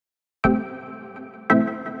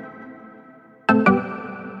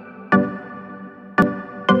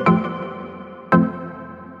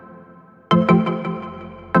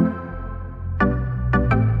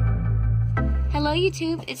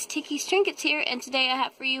YouTube, it's Ticky's Trinkets here, and today I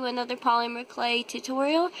have for you another polymer clay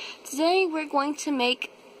tutorial. Today we're going to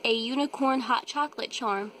make a unicorn hot chocolate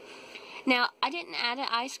charm. Now, I didn't add an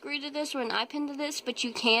eye screw to this or an eye pin to this, but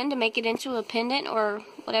you can to make it into a pendant or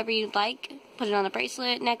whatever you'd like. Put it on a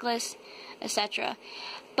bracelet, necklace, etc.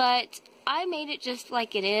 But I made it just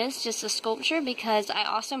like it is, just a sculpture, because I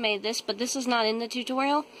also made this, but this is not in the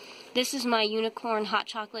tutorial. This is my unicorn hot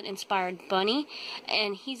chocolate inspired bunny,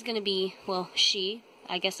 and he's going to be, well, she.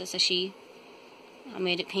 I guess it's a she. I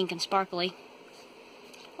made it pink and sparkly.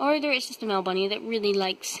 Or there is just a male bunny that really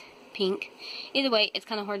likes pink. Either way, it's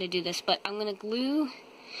kind of hard to do this, but I'm going to glue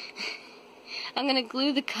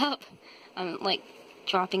the cup, like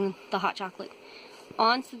dropping the hot chocolate,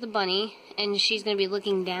 onto the bunny, and she's going to be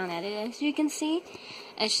looking down at it, as you can see.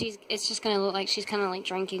 And it's just going to look like she's kind of like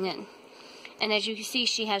drinking it. And as you can see,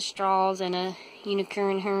 she has straws and a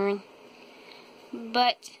unicorn horn.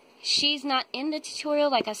 But she's not in the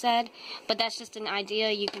tutorial, like I said. But that's just an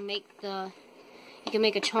idea. You can make a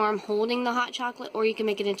charm holding the hot chocolate, or you can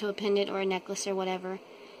make it into a pendant or a necklace or whatever.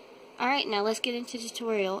 Alright, now let's get into the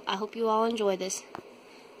tutorial. I hope you all enjoy this.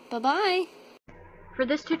 Bye-bye! For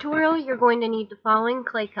this tutorial, you're going to need the following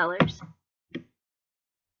clay colors.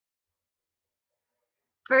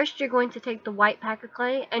 First, you're going to take the white pack of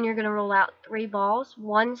clay, and you're going to roll out 3 balls.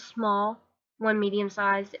 One small, one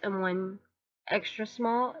medium-sized, and one extra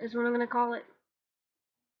small is what I'm going to call it.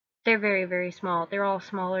 They're very, very small. They're all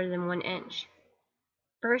smaller than 1 inch.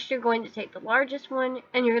 First, you're going to take the largest one,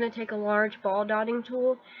 and you're going to take a large ball dotting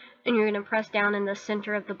tool, and you're going to press down in the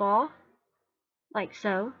center of the ball, like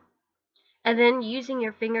so. And then, using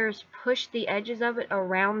your fingers, push the edges of it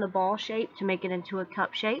around the ball shape to make it into a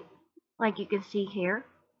cup shape, like you can see here.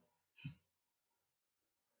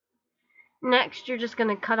 Next, you're just going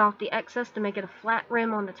to cut off the excess to make it a flat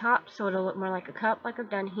rim on the top, so it'll look more like a cup, like I've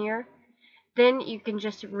done here. Then you can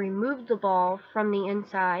just remove the ball from the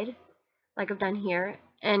inside, like I've done here,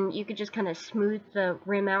 and you could just kind of smooth the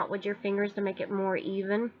rim out with your fingers to make it more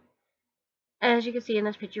even. As you can see in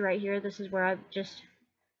this picture right here, this is where I've just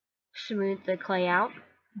smoothed the clay out.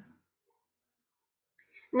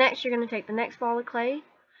 Next, you're going to take the next ball of clay,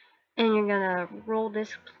 and you're going to roll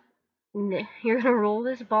this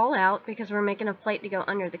ball out, because we're making a plate to go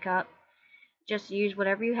under the cup. Just use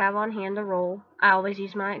whatever you have on hand to roll. I always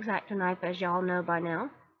use my X-Acto knife, as y'all know by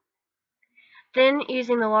now. Then,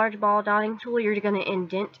 using the large ball dotting tool, you're going to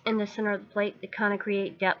indent in the center of the plate to kind of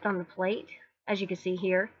create depth on the plate, as you can see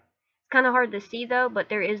here. It's kind of hard to see though, but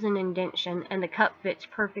there is an indentation, and the cup fits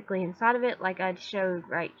perfectly inside of it, like I showed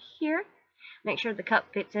right here. Make sure the cup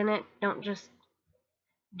fits in it. Don't just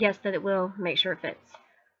guess that it will. Make sure it fits.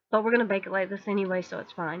 But we're going to bake it like this anyway, so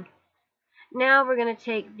it's fine. Now we're going to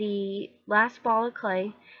take the last ball of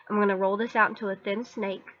clay, I'm going to roll this out into a thin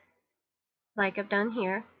snake, like I've done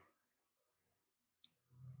here.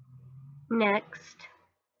 Next,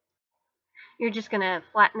 you're just going to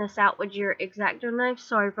flatten this out with your X-Acto knife.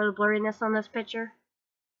 Sorry for the blurriness on this picture.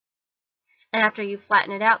 And after you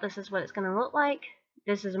flatten it out, this is what it's going to look like.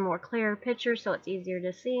 This is a more clear picture, so it's easier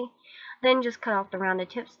to see. Then just cut off the rounded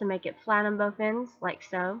tips to make it flat on both ends, like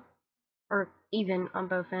so. Or even on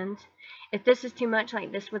both ends. If this is too much,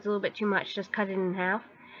 like this was a little bit too much, just cut it in half.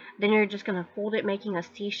 Then you're just going to fold it, making a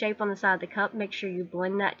C shape on the side of the cup. Make sure you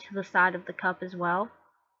blend that to the side of the cup as well.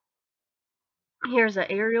 Here's an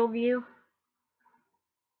aerial view.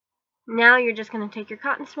 Now you're just going to take your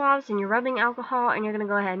cotton swabs and your rubbing alcohol, and you're going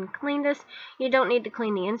to go ahead and clean this. You don't need to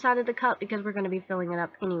clean the inside of the cup because we're going to be filling it up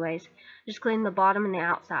anyways. Just clean the bottom and the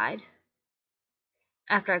outside.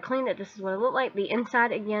 After I cleaned it, this is what it looked like. The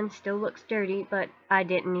inside, again, still looks dirty, but I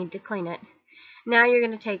didn't need to clean it. Now you're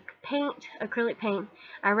going to take paint, acrylic paint.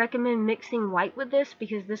 I recommend mixing white with this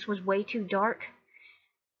because this was way too dark.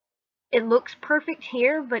 It looks perfect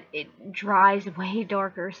here, but it dries way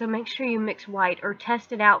darker. So make sure you mix white, or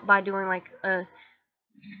test it out by doing like a,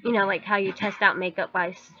 like how you test out makeup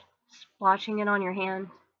by splotching it on your hand.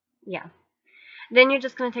 Yeah. Then you're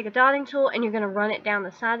just going to take a dotting tool, and you're going to run it down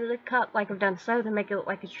the side of the cup like I've done so, to make it look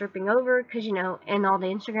like it's dripping over, because, in all the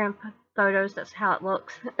Instagram photos, that's how it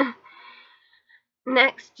looks.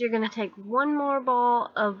 Next, you're going to take one more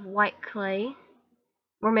ball of white clay.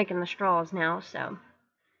 We're making the straws now, so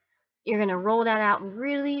you're going to roll that out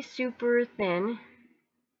really super thin.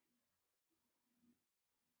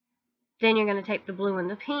 Then you're going to take the blue and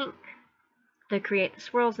the pink to create the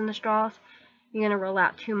swirls in the straws. You're going to roll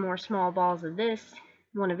out 2 more small balls of this,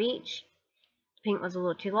 one of each. The pink was a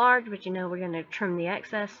little too large, but we're going to trim the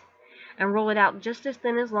excess. And roll it out just as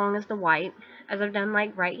thin as long as the white, as I've done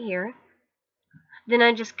like right here. Then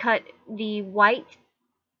I just cut the white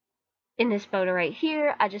in this photo right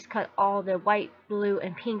here, I just cut all the white, blue,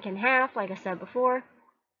 and pink in half, like I said before.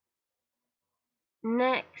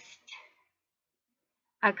 Next,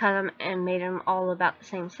 I cut them and made them all about the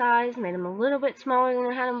same size, made them a little bit smaller than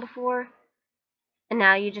I had them before. And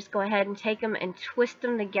now you just go ahead and take them and twist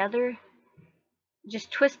them together.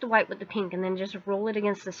 Just twist the white with the pink and then just roll it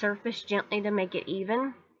against the surface gently to make it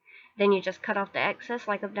even. Then you just cut off the excess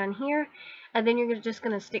like I've done here. And then you're just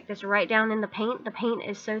going to stick this right down in the paint. The paint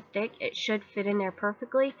is so thick, it should fit in there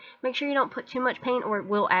perfectly. Make sure you don't put too much paint or it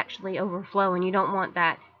will actually overflow, and you don't want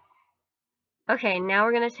that. Okay, now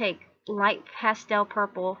we're going to take light pastel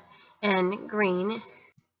purple and green.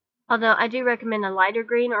 Although I do recommend a lighter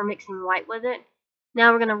green or mixing white with it.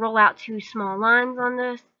 Now we're going to roll out 2 small lines on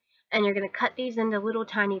this. And you're going to cut these into little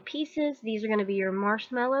tiny pieces. These are going to be your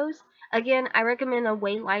marshmallows. Again, I recommend a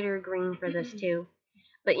way lighter green for this too.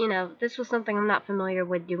 But you know, this was something I'm not familiar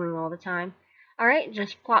with doing all the time. Alright,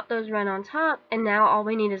 just plop those right on top. And now all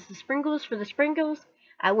we need is the sprinkles. For the sprinkles,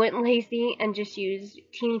 I went lazy and just used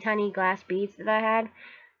teeny tiny glass beads that I had.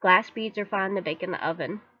 Glass beads are fine to bake in the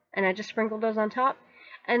oven. And I just sprinkled those on top.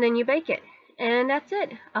 And then you bake it. And that's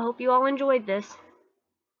it. I hope you all enjoyed this.